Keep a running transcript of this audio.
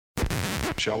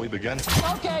Shall we begin?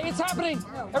 Okay, it's happening.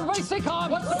 Everybody stay calm.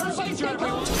 What's the procedure?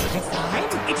 It's time.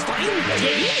 It's time.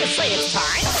 Yeah, you say it's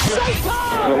time. Stay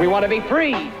calm. Well, we want to be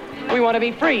free. We want to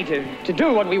be free to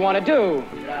do what we want to do.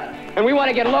 And we want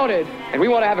to get loaded. And we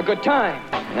want to have a good time.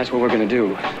 And that's what we're going to do.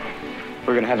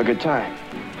 We're going to have a good time.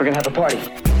 We're going to have a party.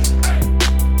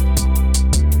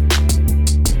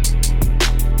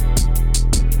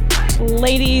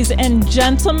 Ladies and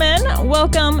gentlemen,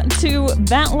 welcome to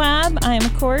Bat Lab. I am,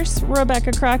 of course,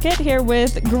 Rebecca Crockett, here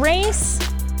with Grace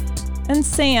and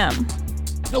Sam.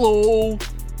 Hello.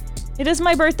 It is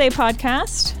my birthday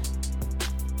podcast,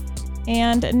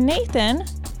 and Nathan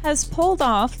has pulled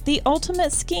off the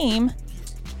ultimate scheme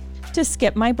to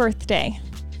skip my birthday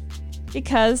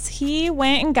because he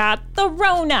went and got the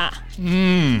Rona.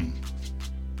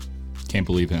 Can't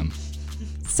believe him.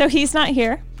 So he's not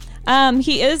here.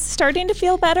 He is starting to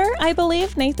feel better, I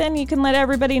believe. Nathan, you can let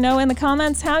everybody know in the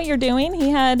comments how you're doing.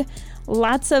 He had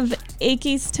lots of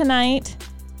achies tonight.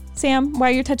 Sam, why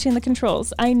are you touching the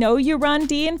controls? I know you run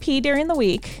D&P during the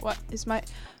week. What is my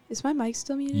mic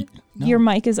still muted? No. Your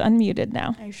mic is unmuted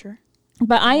now. Are you sure?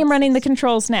 But I am running the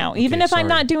controls now. Even if I'm sorry.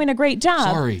 not doing a great job,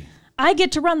 Sorry. I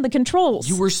get to run the controls.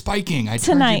 You were spiking. I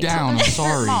Tonight. turned you down. I'm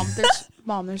sorry.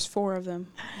 There's 4 of them.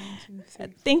 1, 2, 3.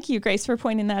 Thank you, Grace, for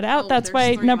pointing that out. Oh, That's there's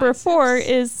why 3 number mics. 4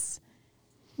 is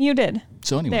muted.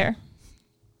 So anyway. There.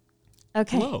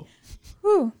 Okay. Hello.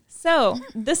 Whew. So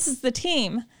this is the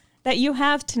team that you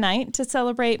have tonight to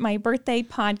celebrate my birthday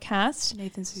podcast.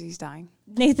 Nathan says he's dying.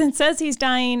 Nathan says he's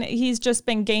dying. He's just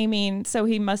been gaming, so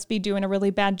he must be doing a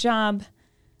really bad job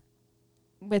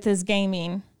with his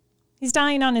gaming. He's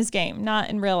dying on his game, not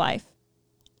in real life.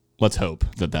 Let's hope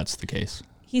that that's the case.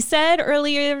 He said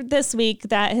earlier this week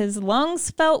that his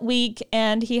lungs felt weak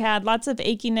and he had lots of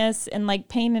achiness and like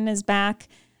pain in his back,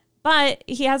 but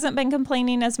he hasn't been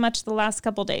complaining as much the last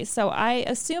couple days. So I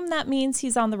assume that means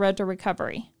he's on the road to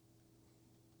recovery.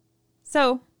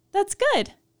 So that's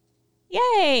good.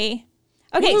 Yay.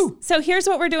 Okay, Woo. so here's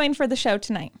what we're doing for the show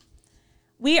tonight.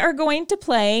 We are going to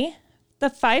play the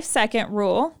 5-second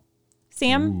rule.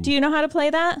 Sam, do you know how to play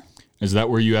that? Is that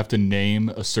where you have to name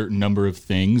a certain number of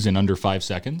things in under 5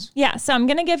 seconds? Yeah, so I'm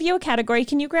going to give you a category.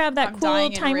 Can you grab that I'm cool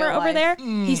dying in timer real over life. there?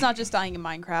 He's not just dying in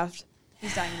Minecraft.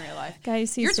 He's dying in real life.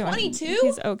 Guys, he's You're doing, 22?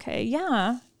 He's okay.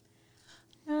 Yeah.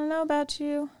 I don't know about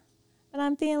you, but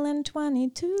I'm feeling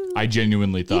 22. I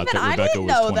genuinely thought Even that I Rebecca didn't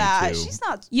was know 22. that. She's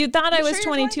not. You thought I You was sure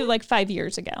you're 22 22? like 5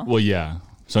 years ago. Well, yeah.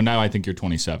 So now I think you're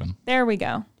 27. There we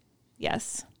go.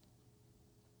 Yes.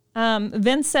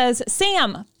 Vince says,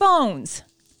 Sam, phones.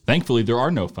 Thankfully, there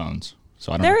are no phones,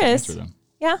 so I don't There have to is. answer them.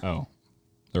 Yeah. Oh,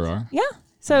 there are? Yeah.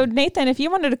 So Nathan, if you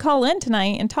wanted to call in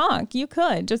tonight and talk, you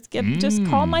could just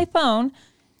call my phone,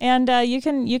 and you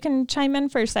can chime in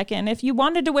for a second. If you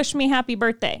wanted to wish me happy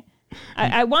birthday,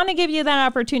 I want to give you that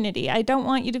opportunity. I don't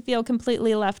want you to feel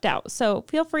completely left out. So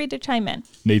feel free to chime in.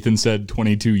 Nathan said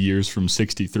 22 years from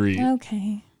 63.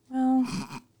 Okay. Well.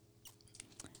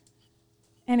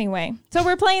 Anyway, so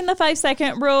we're playing the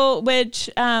 5-second rule, which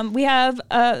we have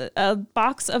a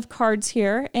box of cards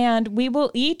here, and we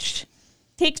will each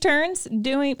take turns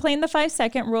playing the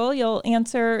 5-second rule. You'll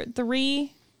answer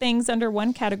 3 things under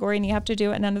one category, and you have to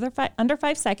do it in under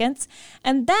 5 seconds.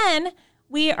 And then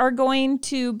we are going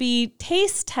to be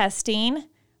taste testing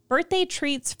birthday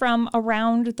treats from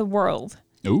around the world.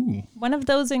 Ooh. One of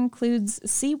those includes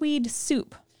seaweed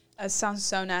soup. That sounds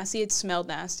so nasty. It smelled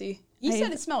nasty. You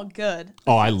said it smelled good.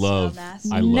 Oh, I love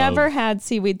Never had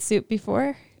seaweed soup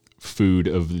before. food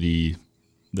of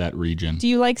that region. Do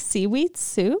you like seaweed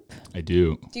soup? I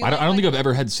do. you I don't like- think I've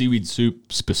ever had seaweed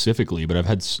soup specifically, but I've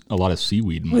had a lot of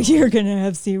seaweed. In my Well, life. you're gonna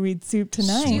have seaweed soup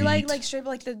tonight. Do you Sweet. like straight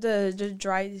like the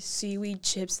dry seaweed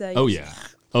chips that? Oh yeah.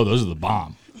 Oh, those are the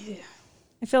bomb.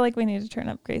 I feel like we need to turn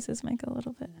up Grace's mic a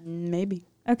little bit. Maybe.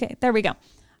 Okay, there we go.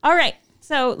 All right,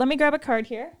 so let me grab a card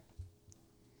here.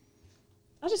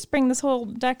 I'll just bring this whole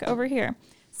deck over here.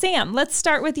 Sam, let's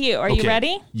start with you. Are you Okay.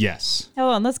 ready? Yes.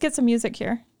 Hold on, let's get some music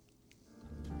here.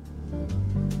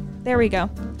 There we go.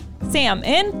 Sam,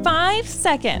 in 5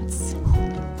 seconds.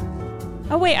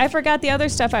 Oh, wait, I forgot the other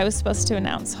stuff I was supposed to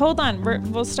announce. Hold on,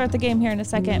 we'll start the game here in a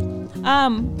second.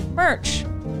 Merch.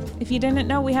 If you didn't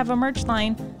know, we have a merch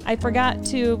line. I forgot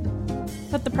to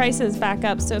put the prices back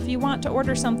up. So if you want to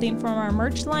order something from our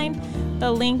merch line,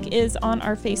 the link is on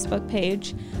our Facebook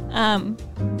page.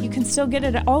 You can still get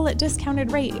it all at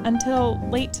discounted rate until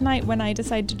late tonight when I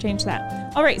decide to change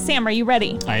that. All right, Sam, are you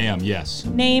ready? I am, yes.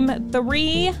 Name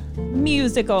 3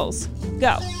 musicals.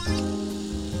 Go.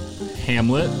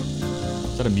 Hamlet.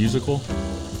 Is that a musical?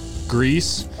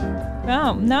 Grease.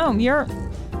 Oh, no, you're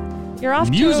off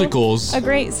Musicals? to a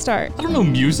great start. I don't know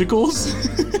musicals.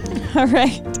 All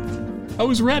right. I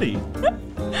was ready.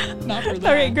 Not for that.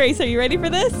 All right, Grace, are you ready for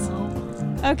this?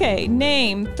 Okay,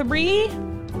 name 3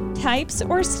 types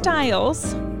or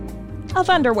styles of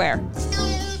underwear.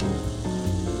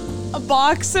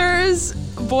 Boxers,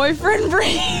 boyfriend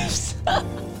briefs.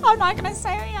 I'm not going to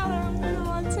say the other one. I don't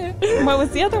want to. What was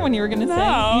the other one you were going to No.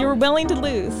 say? You were willing to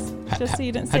lose. Just so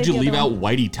you didn't say How'd you the leave other out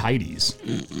one. whitey tighties?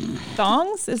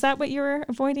 Thongs? Is that what you were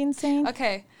avoiding saying?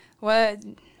 Okay, what?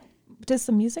 Does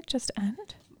the music just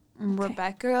end?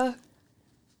 Rebecca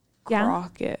Yeah.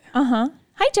 Crockett. Uh-huh.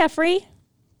 Hi, Jeffrey.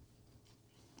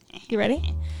 You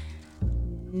ready?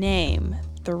 Name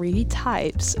 3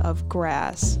 types of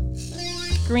grass.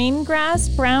 Green grass,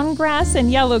 brown grass, and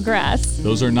yellow grass.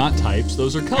 Those are not types,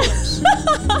 those are colors.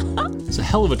 It's a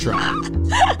hell of a try.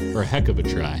 Or a heck of a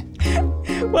try.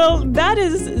 Well, that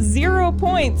is 0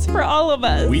 points for all of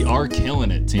us. We are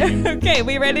killing it, team. Okay,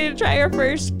 we ready to try our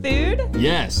first food?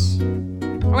 Yes.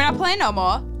 We're not playing no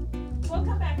more. We'll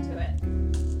come back to it.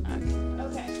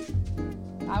 Okay.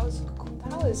 That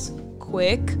was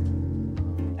quick.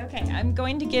 Okay, I'm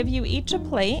going to give you each a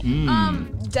plate.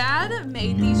 Dad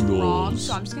made these wrong, Noodles.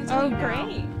 so I'm just gonna tell Oh, you now.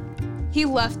 great. He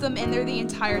left them in there the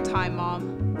entire time,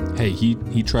 Mom. Hey, he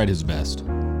tried his best.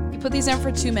 He put these in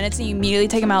for 2 minutes and you immediately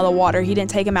take them out of the water. He didn't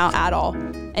take them out at all.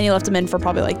 And he left them in for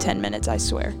probably like 10 minutes, I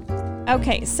swear.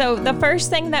 Okay, so the first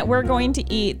thing that we're going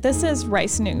to eat, this is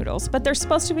rice noodles, but they're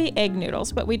supposed to be egg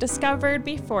noodles, but we discovered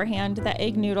beforehand that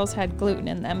egg noodles had gluten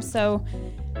in them. So,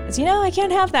 as you know, I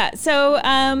can't have that. So,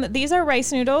 these are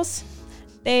rice noodles.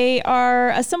 They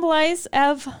symbolize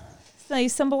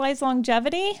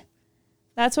longevity.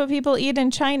 That's what people eat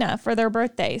in China for their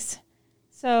birthdays.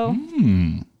 So,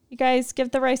 you guys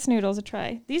give the rice noodles a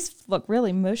try. These look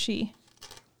really mushy.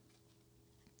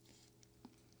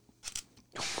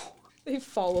 They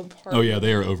fall apart. Oh yeah,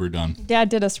 they are overdone. Dad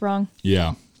did us wrong.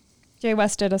 Yeah, Jay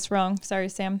West did us wrong. Sorry,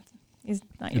 Sam. He's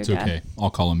not your it's dad. okay. I'll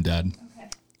call him Dad.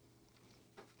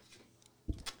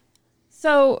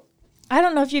 So, I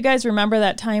don't know if you guys remember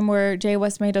that time where Jay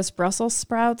West made us Brussels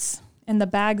sprouts and the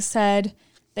bag said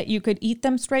that you could eat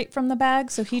them straight from the bag.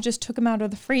 So he just took them out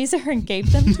of the freezer and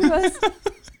gave them to us.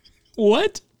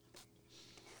 What?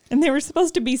 And they were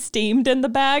supposed to be steamed in the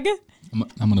bag.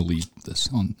 I'm gonna leave this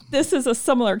on. This is a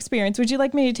similar experience. Would you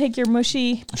like me to take your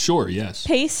mushy Sure. Yes.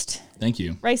 paste, Thank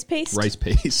you. rice paste? Rice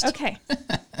paste. Okay.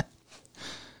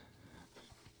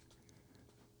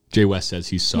 Jay West says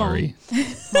he's sorry.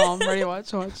 Mom, ready?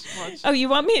 Watch. Oh, you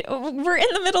want me? We're in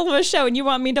the middle of a show, and you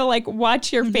want me to like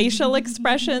watch your facial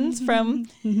expressions from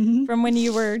when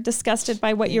you were disgusted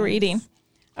by what you were eating.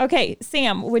 Okay,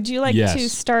 Sam, would you like Yes. to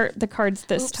start the cards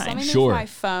this Let time? me move Sure. my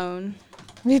phone.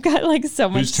 We've got like so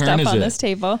much Whose turn stuff is on it? this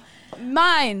table.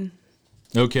 Mine.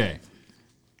 Okay.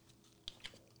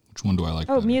 Which one do I like?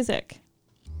 Oh, better? music.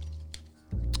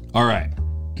 All right.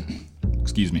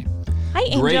 Excuse me. Hi,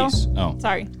 Angel. Grace. Oh,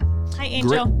 Sorry. Hi,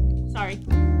 Angel. Sorry.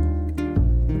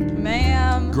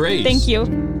 Ma'am. Grace. Thank you.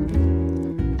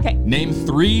 Okay. Name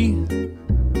 3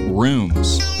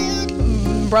 rooms.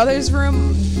 Brother's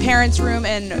room, parents' room,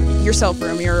 and yourself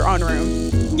room, your own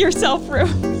room. Yourself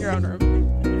room. Your own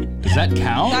room. Does that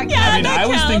count? Yeah, I mean, that I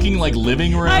was counts. thinking like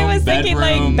living room, I was bedroom,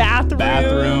 thinking like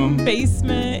bathroom,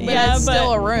 basement. But yeah, it's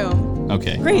still a room.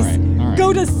 Okay. Grace, All right.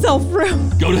 go to self room.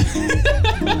 Go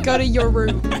to Go to your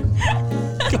room.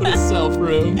 go to self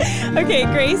room. Okay,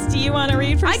 Grace, do you want to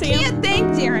read for I Sam? can't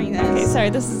think during this. Okay, sorry,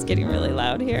 this is getting really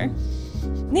loud here.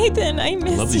 Nathan, I Love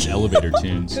missed these you. elevator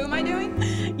tunes. Who am I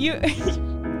doing?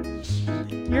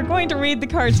 You're going to read the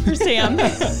cards for Sam.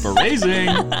 Phrasing.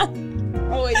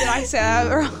 Oh, wait, did I say that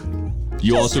wrong?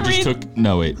 You Just also just read- took.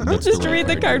 No, wait. That's Just the right, read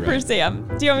the right, card right, for right. Sam.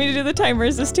 Do you want me to do the timer?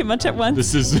 Is this too much at once?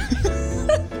 This is.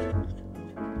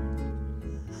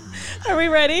 Are we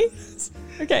ready?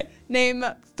 Okay. Name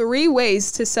 3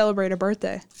 ways to celebrate a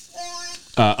birthday.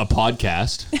 A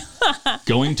podcast,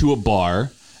 going to a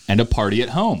bar, and a party at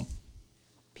home.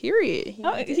 Period.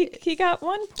 Oh, he got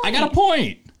 1 point. I got a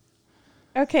point.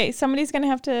 Okay, somebody's going to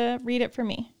have to read it for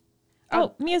me.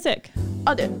 Oh, music.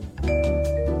 I'll do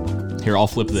it. Here, I'll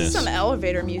flip this. Some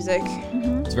elevator music.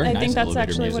 It's very I nice think that's elevator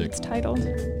actually what music. it's titled.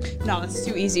 No, it's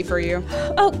too easy for you.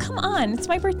 Oh, come on. It's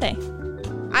my birthday.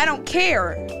 I don't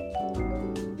care.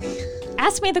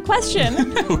 Ask me the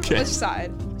question. Okay. Which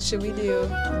side should we do?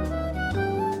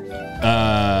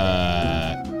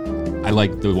 I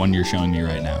like the one you're showing me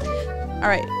right now. All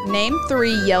right. Name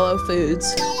 3 yellow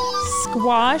foods.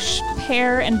 Squash,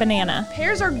 pear, and banana.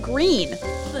 Pears are green.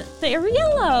 They're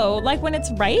yellow. Like when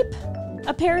it's ripe,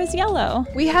 a pear is yellow.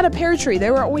 We had a pear tree. They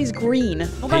were always green. Well,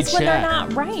 Hey, that's when they're chat.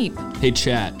 not ripe. Hey,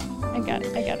 chat. I got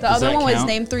it. The Does other that one was count?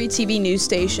 name 3 TV news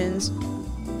stations.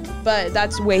 but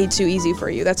that's way too easy for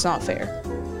you. That's not fair.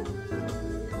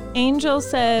 Angel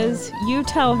says, you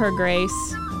tell her,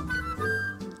 Grace.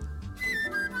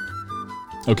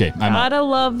 Okay, I'm up. Gotta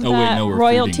love that Oh, wait, no, we're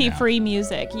royalty-free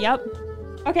music. Yep.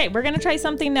 Okay, we're gonna try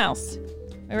something else.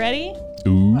 You ready?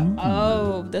 Ooh.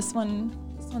 Oh, this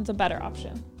one's a better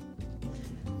option.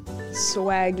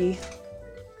 Swaggy.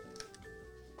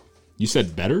 You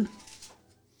said better?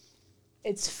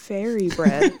 It's fairy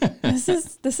bread.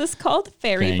 This is called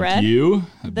fairy Thank bread. you.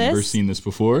 I've never This- seen this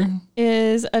before.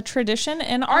 Is a tradition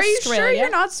in Are you Australia. sure you're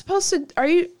not supposed to? Are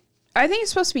you? I think it's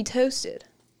supposed to be toasted.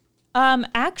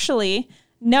 Actually,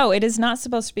 no, it is not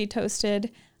supposed to be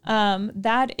toasted.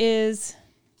 That is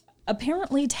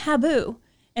apparently taboo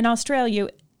in Australia.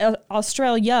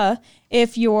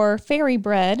 If your fairy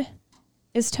bread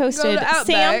is toasted.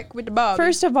 Sam, with the Bobby.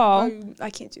 first of all, I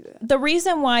can't do that. the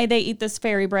reason why they eat this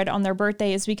fairy bread on their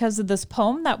birthday is because of this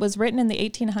poem that was written in the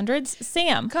 1800s.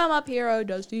 Sam, Come up here, oh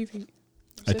dusty feet.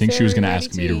 I think she was going to fairy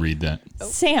ask me to ready read that.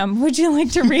 Sam, would you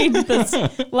like to read this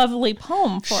lovely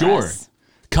poem for Sure. us?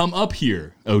 Come up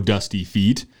here, O dusty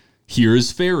feet. Here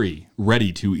is fairy,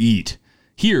 ready to eat.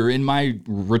 Here in my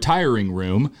retiring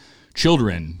room,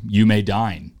 children, you may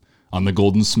dine on the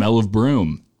golden smell of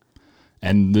broom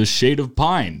and the shade of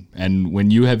pine. And when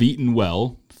you have eaten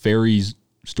well, fairies'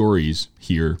 stories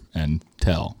hear and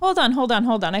tell. Hold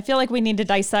on. I feel like we need to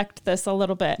dissect this a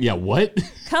little bit. Yeah, what?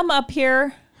 Come up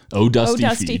here, Oh, dusty, oh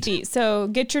dusty feet. feet. So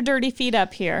get your dirty feet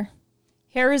up here.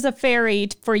 Here is a fairy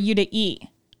for you to eat.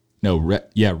 No,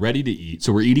 ready to eat.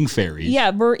 So we're eating fairies. Yeah,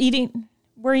 we're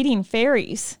eating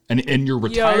fairies And in your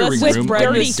retiring that's with room, bread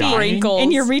are you with dying? sprinkles.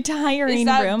 in your retiring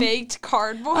room. baked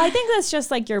cardboard? I think that's just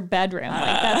like your bedroom.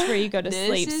 Like that's where you go to This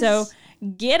sleep. is- So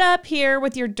get up here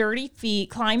with your dirty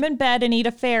feet, climb in bed and eat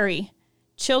a fairy.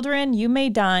 Children, you may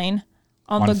dine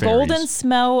on the fairies. golden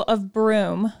smell of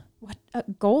broom. What a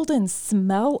golden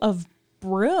smell of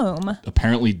broom.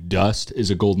 Apparently, dust is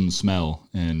a golden smell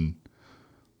in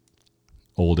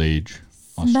old age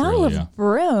Smell Australia. of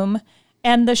broom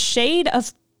and the shade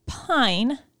of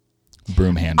pine.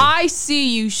 Broom handle. I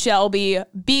see you, Shelby.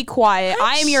 Be quiet.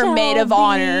 I am your maid of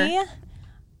honor. Shelby.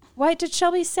 What did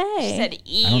Shelby say? I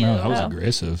don't know. That was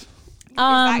aggressive.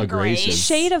 Aggressive.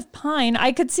 Shade of pine.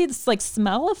 I could see this like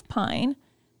smell of pine,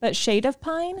 but shade of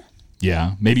pine?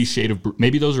 Yeah, maybe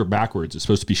maybe those are backwards. It's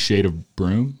supposed to be shade of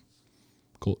broom.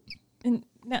 Cool.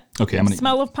 No. Okay, I'm gonna.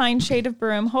 Smell of pine, shade of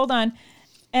broom. Hold on.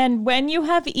 And when you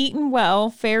have eaten well,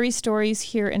 fairy stories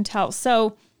hear and tell.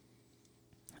 So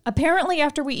apparently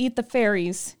after we eat the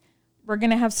fairies, we're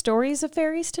going to have stories of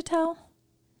fairies to tell.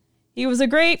 He was a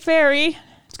great fairy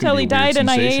gonna till be he a weird died and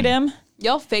I sensation. ate him.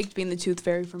 Y'all faked being the tooth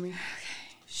fairy for me.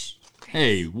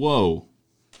 Hey, whoa.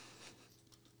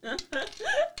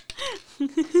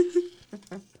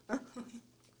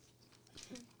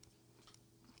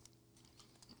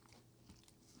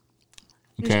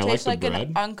 Okay, I like tastes the like bread.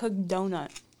 an uncooked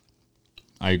donut.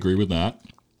 I agree with that.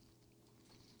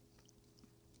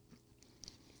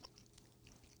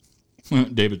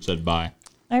 David said bye.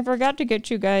 I forgot to get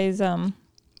you guys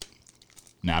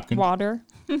Napkin? water.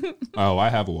 Oh, I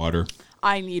have water.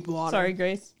 I need water. Sorry,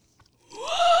 Grace.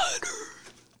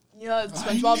 You know that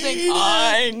SpongeBob thing?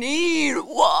 I need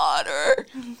water.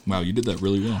 Wow, you did that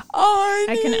really well.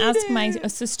 I can ask my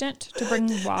assistant to bring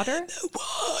water.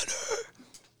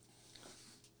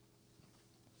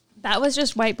 That was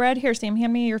just white bread. Here, Sam,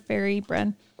 hand me your fairy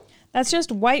bread. That's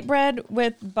just white bread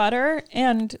with butter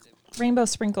and rainbow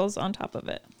sprinkles on top of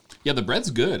it. Yeah, the bread's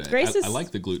good. Grace I is-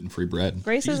 like the gluten-free bread.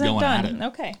 Grace She's isn't going at done. it.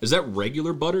 Okay. Is that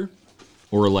regular butter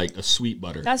or like a sweet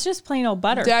butter? That's just plain old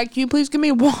butter. Dad, can you please give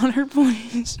me water,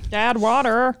 please? Dad,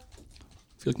 water.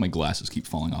 I feel like my glasses keep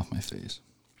falling off my face.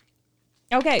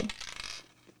 Okay.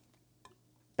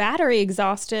 Battery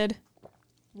exhausted.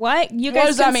 What? You What guys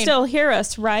does that can mean? still hear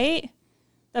us, right?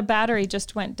 The battery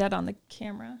just went dead on the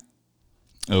camera.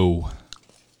 Oh.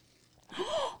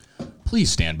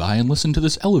 Please stand by and listen to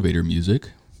this elevator music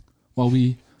while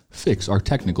we fix our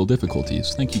technical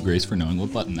difficulties. Thank you, Grace, for knowing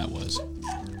what button that was.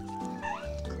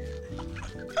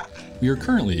 We are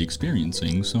currently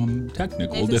experiencing some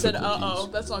technical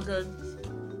difficulties. that's not good.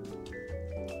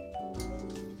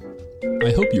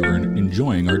 I hope you are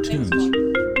enjoying our tunes.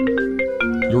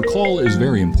 Your call is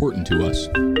very important to us.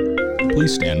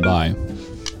 Please stand by.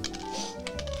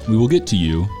 We will get to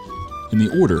you in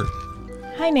the order.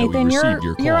 Hi, Nathan. received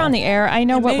your You're call. on the air. I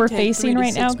know what we're facing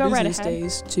right now. Go right ahead.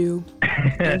 Days to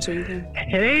answer your thing.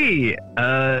 Hey,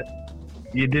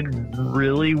 you did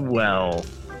really well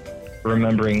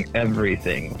remembering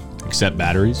everything. Except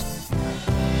batteries.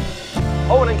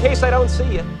 Oh, and in case I don't see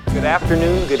you, good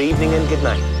afternoon, good evening, and good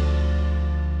night.